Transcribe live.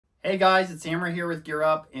Hey guys, it's Amber here with Gear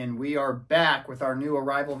Up, and we are back with our new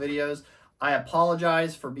arrival videos. I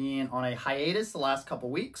apologize for being on a hiatus the last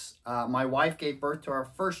couple weeks. My wife gave birth to our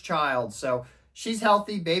first child, so she's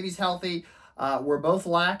healthy, baby's healthy. We're both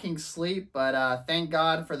lacking sleep, but thank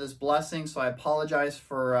God for this blessing, so I apologize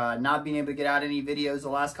for not being able to get out any videos the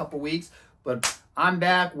last couple weeks. But I'm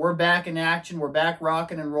back, we're back in action, we're back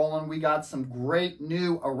rocking and rolling. We got some great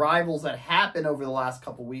new arrivals that happened over the last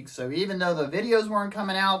couple weeks. So even though the videos weren't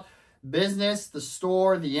coming out, business, the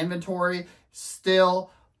store, the inventory, still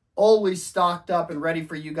always stocked up and ready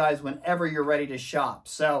for you guys whenever you're ready to shop.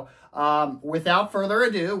 So without further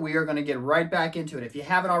ado, we are going to get right back into it. If you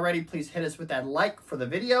haven't already, please hit us with that like for the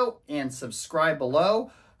video and subscribe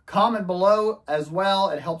below. Comment below as well.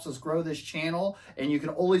 It helps us grow this channel, and you can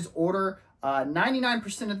always order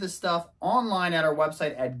 99% of this stuff online at our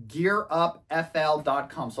website at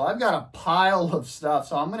gearupfl.com. So I've got a pile of stuff,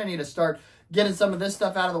 so I'm going to need to start getting some of this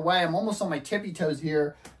stuff out of the way. I'm almost on my tippy toes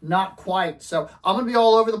here, not quite. So I'm going to be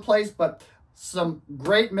all over the place, but some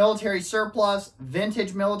great military surplus,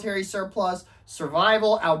 vintage military surplus,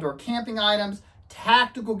 survival, outdoor camping items,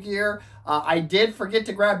 tactical gear. I did forget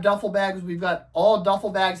to grab duffel bags. We've got all duffel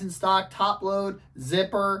bags in stock, top load,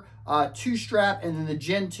 zipper, two strap, and then the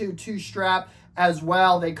Gen 2 two strap as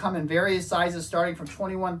well. They come in various sizes starting from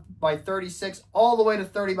 21 by 36 all the way to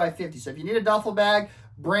 30 by 50. So if you need a duffel bag,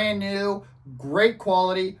 brand new, great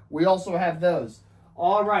quality, we also have those.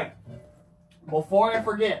 All right, before I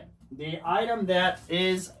forget, the item that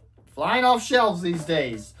is flying off shelves these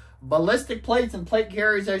days, ballistic plates and plate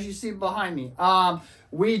carriers, as you see behind me.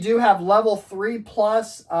 We do have level 3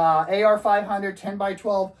 plus AR500 10 by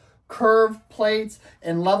 12 curved plates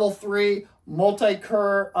and level 3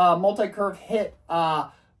 multi-curve hit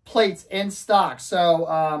plates in stock. So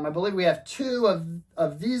I believe we have 2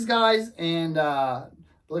 of these guys, and I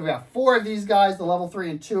believe we have 4 of these guys, the level 3,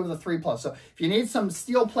 and 2 of the 3 plus. So if you need some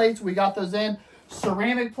steel plates, we got those in.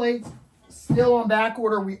 Ceramic plates, still on back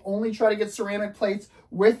order. We only try to get ceramic plates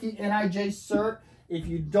with the NIJ cert. If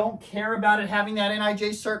you don't care about it having that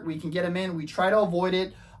NIJ cert, we can get them in. We try to avoid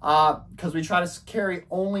it because we try to carry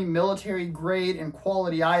only military grade and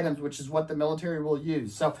quality items, which is what the military will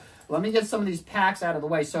use. So let me get some of these packs out of the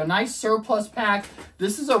way. So a nice surplus pack.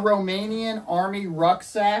 This is a Romanian Army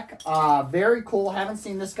rucksack. Very cool. Haven't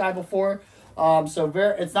seen this guy before.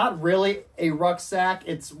 It's not really a rucksack.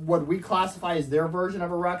 It's what we classify as their version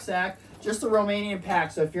of a rucksack. Just a Romanian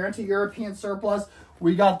pack. So if you're into European surplus,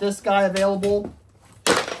 we got this guy available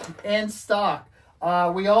in stock.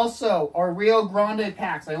 We also, our Rio Grande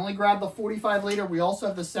packs. I only grabbed the 45 liter. We also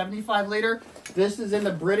have the 75 liter. This is in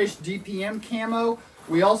the British DPM camo.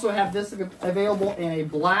 We also have this available in a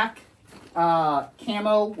black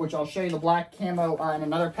camo, which I'll show you the black camo in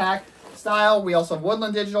another pack style. We also have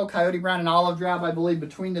Woodland Digital, Coyote Brown, and Olive Drab, I believe,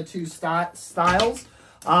 between the two styles.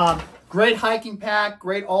 Great hiking pack,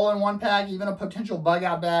 great all-in-one pack, even a potential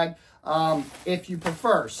bug-out bag if you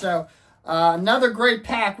prefer. So another great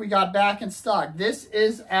pack we got back in stock. This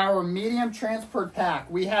is our medium transport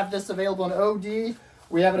pack. We have this available in OD.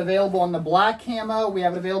 We have it available in the black camo. We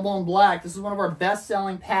have it available in black. This is one of our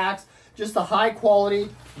best-selling packs. Just a high-quality,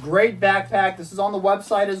 great backpack. This is on the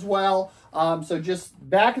website as well. So just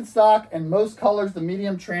back in stock, and most colors, the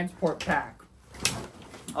medium transport pack.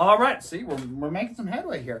 All right, see, we're making some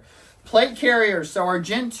headway here. Plate carriers. So our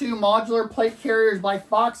Gen 2 modular plate carriers by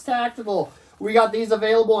Fox Tactical. We got these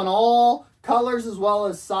available in all colors as well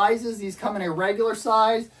as sizes. These come in a regular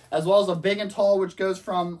size as well as a big and tall, which goes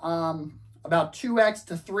from about 2X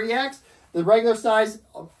to 3X. The regular size,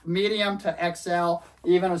 medium to XL,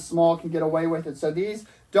 even a small can get away with it. So these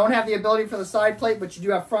don't have the ability for the side plate, but you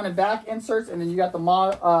do have front and back inserts, and then you got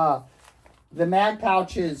the mag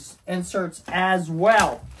pouches inserts as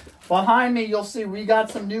well. Behind me, you'll see we got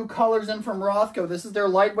some new colors in from Rothco. This is their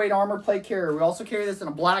lightweight armor plate carrier. We also carry this in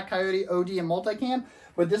a black, Coyote, OD, and multicam,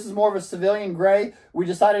 but this is more of a civilian gray. We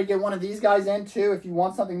decided to get one of these guys in too if you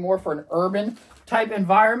want something more for an urban type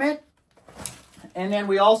environment. And then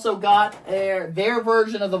we also got their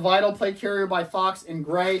version of the Vital plate carrier by Fox in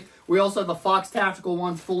gray. We also have the Fox Tactical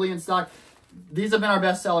ones fully in stock. These have been our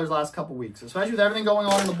best sellers last couple weeks, especially with everything going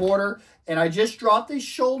on in the border. And I just dropped a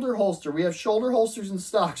shoulder holster. We have shoulder holsters in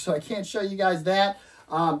stock, so I can't show you guys that.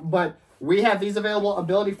 But we have these available,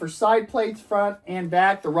 ability for side plates, front and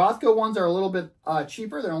back. The Rothco ones are a little bit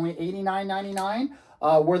cheaper. They're only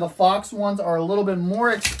 $89.99, where the Fox ones are a little bit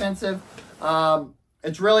more expensive.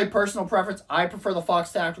 It's really personal preference. I prefer the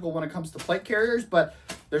Fox Tactical when it comes to plate carriers, but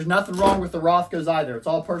there's nothing wrong with the Rothcos either. It's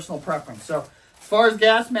all personal preference. So as far as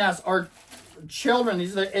gas masks, our children,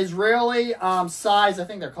 these are the Israeli size, I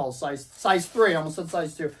think they're called size 3. I almost said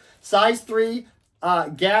size 2. Size 3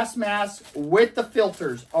 gas masks with the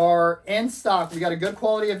filters are in stock. We got a good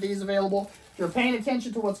quality of these available. If you're paying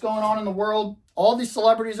attention to what's going on in the world, all these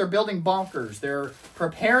celebrities are building bunkers. They're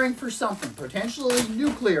preparing for something, potentially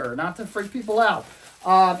nuclear, not to freak people out.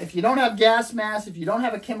 If you don't have gas masks, if you don't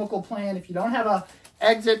have a chemical plan, if you don't have a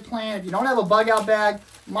exit plan, if you don't have a bug out bag,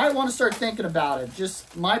 you might want to start thinking about it.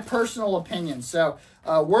 Just my personal opinion. So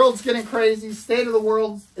world's getting crazy. State of the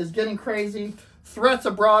world is getting crazy. Threats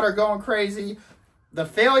abroad are going crazy. The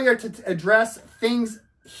failure to address things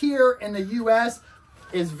here in the U.S.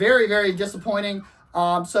 is very, very disappointing.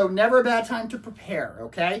 So never a bad time to prepare,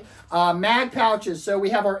 okay? Mag pouches. So we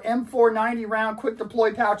have our M490 round quick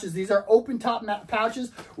deploy pouches. These are open top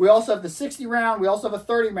pouches. We also have the 60 round. We also have a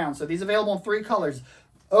 30 round. So these are available in 3 colors.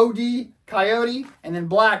 OD, Coyote, and then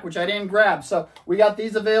black, which I didn't grab. So we got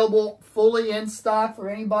these available fully in stock for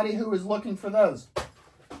anybody who is looking for those.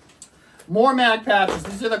 More mag pouches.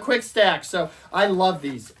 These are the quick stacks. So I love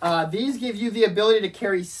these. These give you the ability to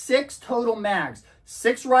carry 6 total mags.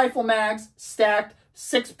 6 rifle mags stacked,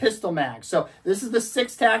 6 pistol mags. So this is the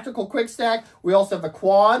 6 tactical quick stack. We also have the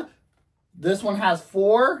quad. This one has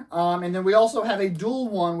 4. And then we also have a dual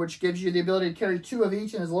one, which gives you the ability to carry 2 of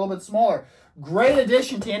each and is a little bit smaller. Great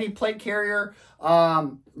addition to any plate carrier.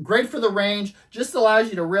 Great for the range. Just allows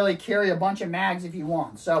you to really carry a bunch of mags if you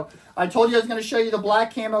want. So I told you I was going to show you the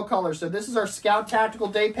black camo color. So this is our Scout Tactical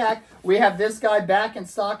Day Pack. We have this guy back in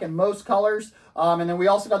stock in most colors. And then we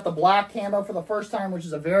also got the black camo for the first time, which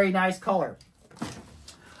is a very nice color.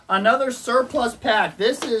 Another surplus pack.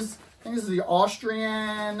 This is, I think this is the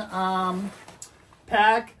Austrian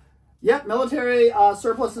pack. Yep, military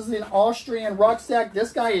surplus. This is an Austrian rucksack.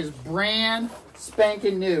 This guy is brand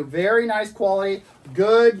spanking new. Very nice quality.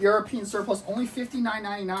 Good European surplus. Only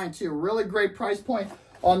 $59.99 too. Really great price point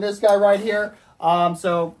on this guy right here.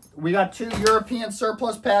 So we got 2 European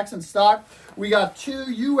surplus packs in stock. We got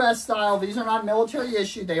 2 U.S. style. These are not military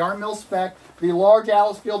issued. They are mil spec. The large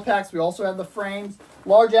Alice field packs. We also have the frames.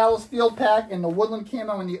 Large Alice field pack in the woodland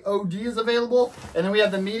camo and the OD is available. And then we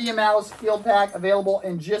have the medium Alice field pack available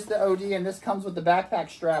in just the OD. And this comes with the backpack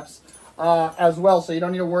straps as well. So you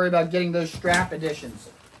don't need to worry about getting those strap additions.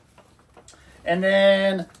 And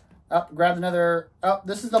then, grab another,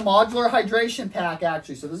 this is the modular hydration pack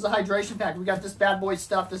actually. So this is a hydration pack. We got this bad boy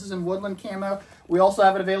stuff. This is in woodland camo. We also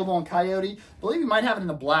have it available in Coyote. I believe we might have it in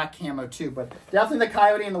the black camo too, but definitely the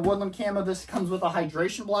Coyote and the woodland camo. This comes with a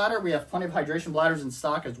hydration bladder. We have plenty of hydration bladders in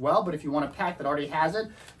stock as well, but if you want a pack that already has it,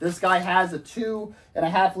 this guy has a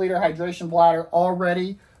 2.5 liter hydration bladder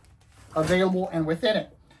already available and within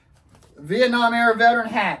it. Vietnam Era veteran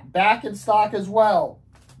hat, back in stock as well.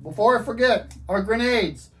 Before I forget, our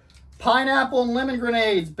grenades. Pineapple and lemon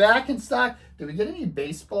grenades, back in stock. Did we get any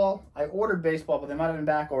baseball? I ordered baseball, but they might have been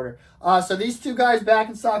back ordered. So these 2 guys back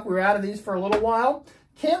in stock. We were out of these for a little while.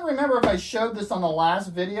 Can't remember if I showed this on the last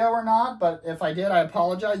video or not, but if I did, I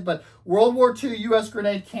apologize. But World War II U.S.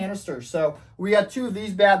 grenade canisters. So we got 2 of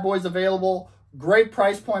these bad boys available. Great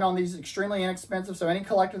price point on these, extremely inexpensive. So any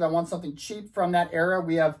collector that wants something cheap from that era,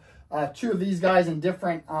 we have 2 of these guys in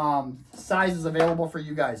different sizes available for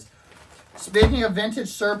you guys. Speaking of vintage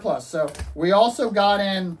surplus, so we also got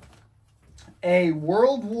in a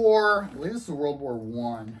World War, I believe this is World War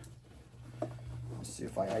I. Let's see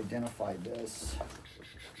if I identified this.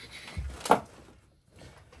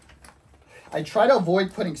 I try to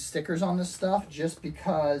avoid putting stickers on this stuff just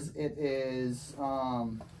because it is, I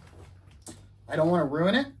don't want to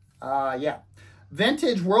ruin it. Yeah.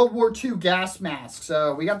 Vintage World War II gas mask.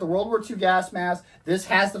 So we got the World War II gas mask. This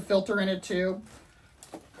has the filter in it too.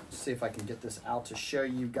 Let's see if I can get this out to show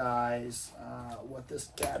you guys what this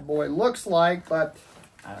bad boy looks like, but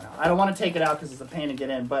I don't know. I don't want to take it out because it's a pain to get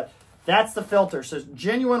in, but that's the filter. So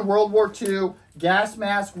genuine World War II gas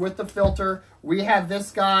mask with the filter. We have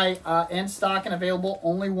this guy in stock and available,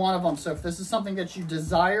 only one of them. So if this is something that you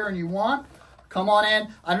desire and you want, come on in.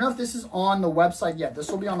 I don't know if this is on the website yet. This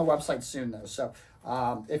will be on the website soon though. So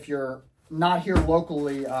if you're not here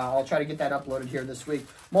locally, I'll try to get that uploaded here this week.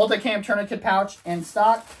 Multicam tourniquet pouch in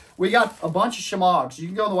stock. We got a bunch of shimogs. You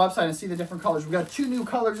can go on the website and see the different colors. We got 2 new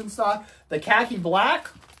colors in stock. The khaki black,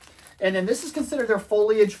 and then this is considered their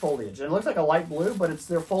foliage. And it looks like a light blue, but it's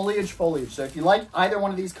their foliage. So if you like either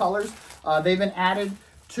one of these colors, they've been added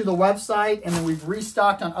to the website, and then we've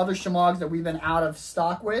restocked on other shimogs that we've been out of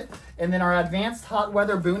stock with. And then our advanced hot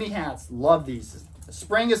weather boonie hats. Love these.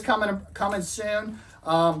 Spring is coming soon.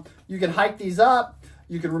 You can hike these up.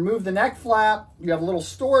 You can remove the neck flap. You have a little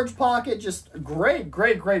storage pocket. Just great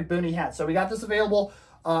boonie hat. So we got this available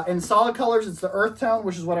in solid colors. It's the earth tone,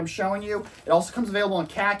 which is what I'm showing you. It also comes available in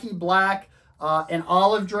khaki, black, and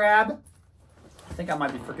olive drab. I think I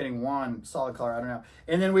might be forgetting one solid color. I don't know.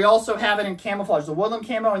 And then we also have it in camouflage, the woodland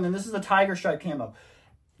camo, and then this is the tiger stripe camo.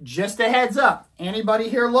 Just a heads up, anybody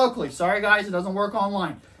here locally, sorry guys, it doesn't work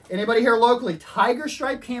online. Anybody here locally, tiger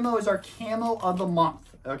stripe camo is our camo of the month,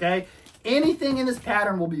 okay? Anything in this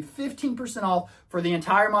pattern will be 15% off for the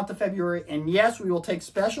entire month of February. And yes, we will take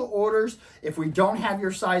special orders. If we don't have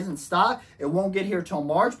your size in stock, it won't get here till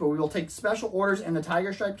March, but we will take special orders in the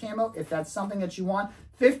tiger stripe camo if that's something that you want.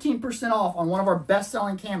 15% off on one of our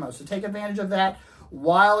best-selling camos. So take advantage of that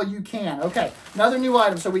while you can. Okay, another new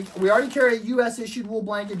item. So we already carry a U.S. issued wool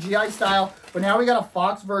blanket, GI style, but now we got a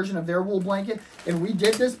Fox version of their wool blanket. And we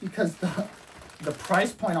did this because the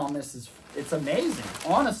price point on this is, it's amazing.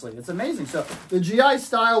 Honestly, it's amazing. So the GI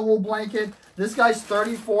style wool blanket, this guy's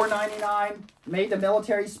 $34.99, made to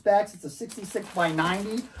military specs. It's a 66 by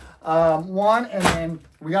 90 one. And then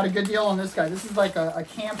we got a good deal on this guy. This is like a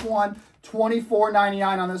camp one.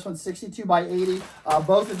 $24.99 on this one, 62 by 80.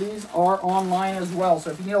 Both of these are online as well.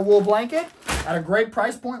 So if you need a wool blanket at a great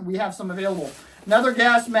price point, we have some available. Another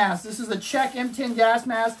gas mask. This is a Czech M10 gas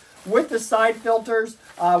mask with the side filters.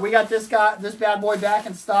 We got this bad boy back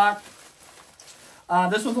in stock.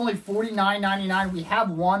 This one's only $49.99. We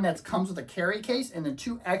have one that comes with a carry case and then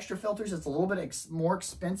 2 extra filters. It's a little bit more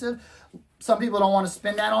expensive. Some people don't want to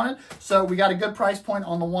spend that on it. So we got a good price point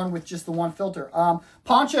on the one with just the 1 filter.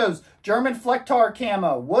 Ponchos, German Flecktar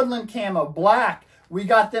camo, woodland camo, black. We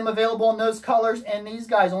got them available in those colors. And these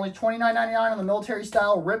guys, only $29.99 on the military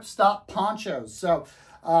style ripstop ponchos. So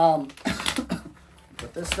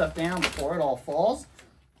put this stuff down before it all falls.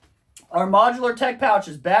 Our modular tech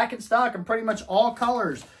pouches back in stock in pretty much all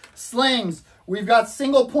colors. Slings, we've got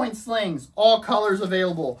single point slings, all colors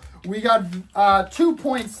available. We got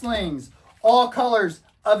 2-point slings, all colors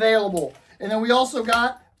available. And then we also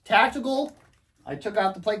got tactical, I took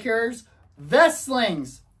out the plate carriers, vest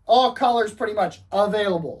slings, all colors pretty much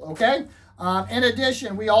available, okay? In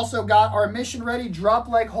addition, we also got our mission ready drop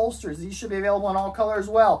leg holsters. These should be available in all colors as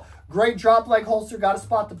well. Great drop leg holster, got a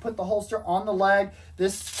spot to put the holster on the leg.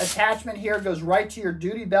 This attachment here goes right to your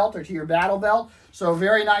duty belt or to your battle belt. So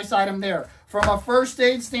very nice item there. From a first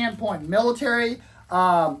aid standpoint, military,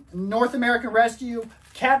 North American Rescue,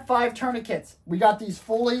 Cat 5 tourniquets. We got these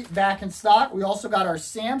fully back in stock. We also got our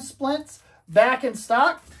SAM splints back in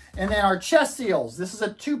stock. And then our chest seals. This is a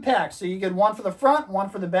 2-pack. So you get one for the front, one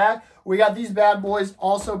for the back. We got these bad boys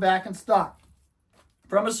also back in stock.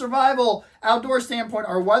 From a survival outdoor standpoint,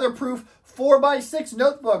 our weatherproof 4x6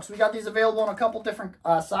 notebooks. We got these available in a couple different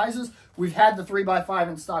sizes. We've had the 3x5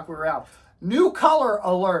 in stock. We were out. New color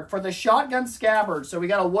alert for the shotgun scabbard. So we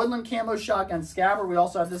got a woodland camo shotgun scabbard. We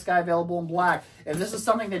also have this guy available in black. If this is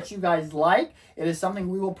something that you guys like, it is something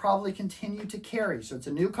we will probably continue to carry. So it's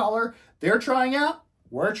a new color. They're trying out.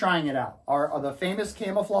 We're trying it out. The famous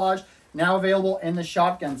camouflage now available in the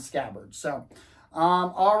shotgun scabbard. So,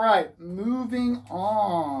 all right, moving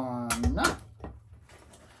on.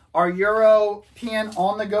 Our European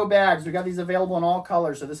on-the-go bags. We got these available in all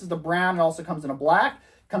colors. So this is the brown. It also comes in a black,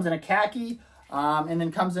 comes in a khaki, and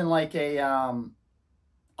then comes in like a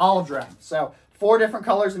olive drab. So 4 different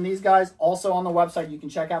colors in these guys. Also on the website, you can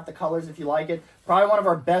check out the colors if you like it. Probably one of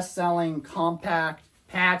our best-selling compact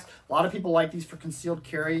packs. A lot of people like these for concealed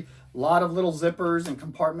carry. A lot of little zippers and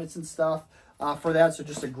compartments and stuff for that. So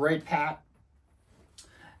just a great pack.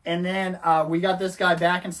 And then we got this guy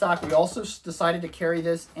back in stock. We also decided to carry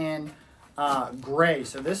this in gray.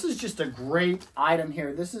 So this is just a great item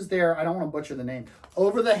here. This is their, I don't want to butcher the name,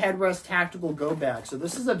 over the headrest tactical go bag. So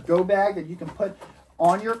this is a go bag that you can put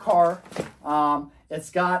on your car. It's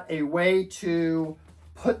got a way to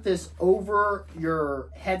put this over your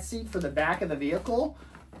head seat for the back of the vehicle.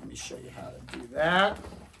 Let me show you how to do that.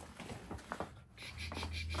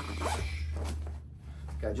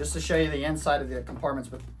 Okay, just to show you the inside of the compartments,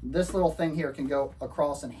 but this little thing here can go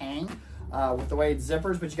across and hang with the way it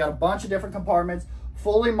zippers, but you got a bunch of different compartments,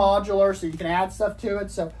 fully modular, so you can add stuff to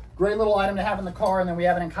it. So great little item to have in the car, and then we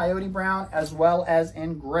have it in coyote brown as well as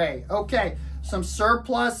in gray. Okay, some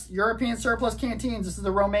surplus, European surplus canteens. This is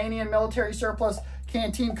the Romanian military surplus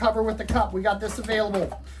canteen cover with the cup. We got this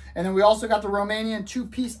available. And then we also got the Romanian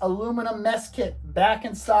 2-piece aluminum mess kit back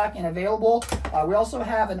in stock and available. We also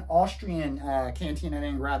have an Austrian canteen. I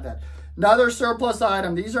didn't grab that. Another surplus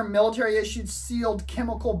item. These are military issued sealed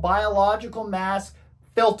chemical biological mask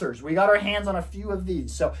filters. We got our hands on a few of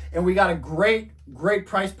these. So, and we got a great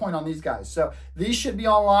price point on these guys. So these should be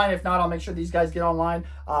online. If not, I'll make sure these guys get online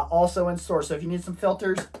also in store. So if you need some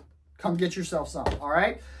filters, come get yourself some. All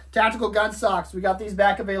right. Tactical gun socks. We got these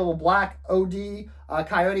back available. Black, OD,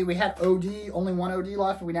 Coyote. We had OD, only one OD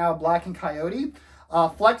left. We now have black and Coyote.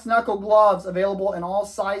 Flex knuckle gloves available in all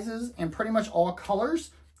sizes and pretty much all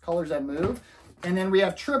colors that move. And then we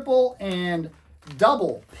have triple and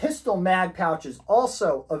double pistol mag pouches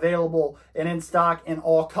also available and in stock in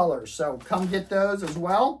all colors. So come get those as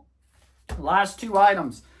well. Last two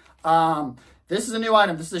items. This is a new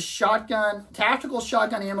item. This is a tactical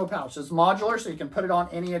shotgun ammo pouch. It's modular, so you can put it on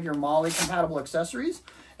any of your MOLLE compatible accessories.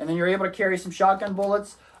 And then you're able to carry some shotgun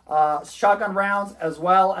bullets, shotgun rounds, as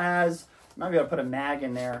well as, you might be able to put a mag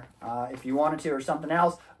in there if you wanted to, or something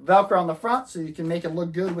else. Velcro on the front, so you can make it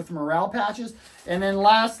look good with morale patches. And then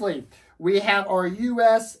lastly, we have our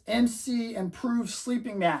USMC Improved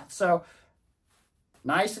Sleeping Mat. So,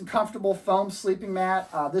 nice and comfortable foam sleeping mat.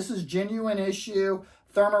 This is genuine issue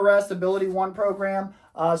Thermarest Ability 1 program.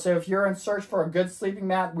 So if you're in search for a good sleeping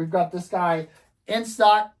mat, we've got this guy in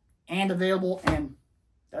stock and available, and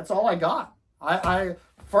that's all I got.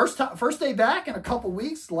 First day back in a couple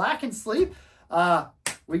weeks, lacking sleep.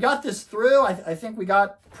 We got this through. I think we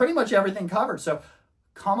got pretty much everything covered. So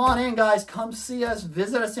come on in, guys. Come see us.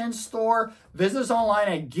 Visit us in store. Visit us online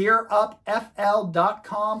at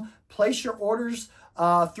gearupfl.com. Place your orders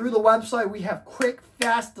through the website. We have quick,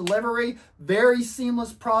 fast delivery, very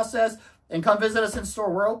seamless process. And come visit us in store.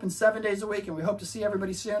 We're open 7 days a week, and we hope to see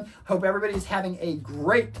everybody soon. Hope everybody's having a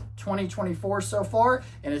great 2024 so far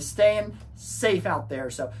and is staying safe out there.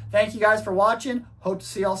 So thank you guys for watching. Hope to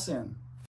see y'all soon.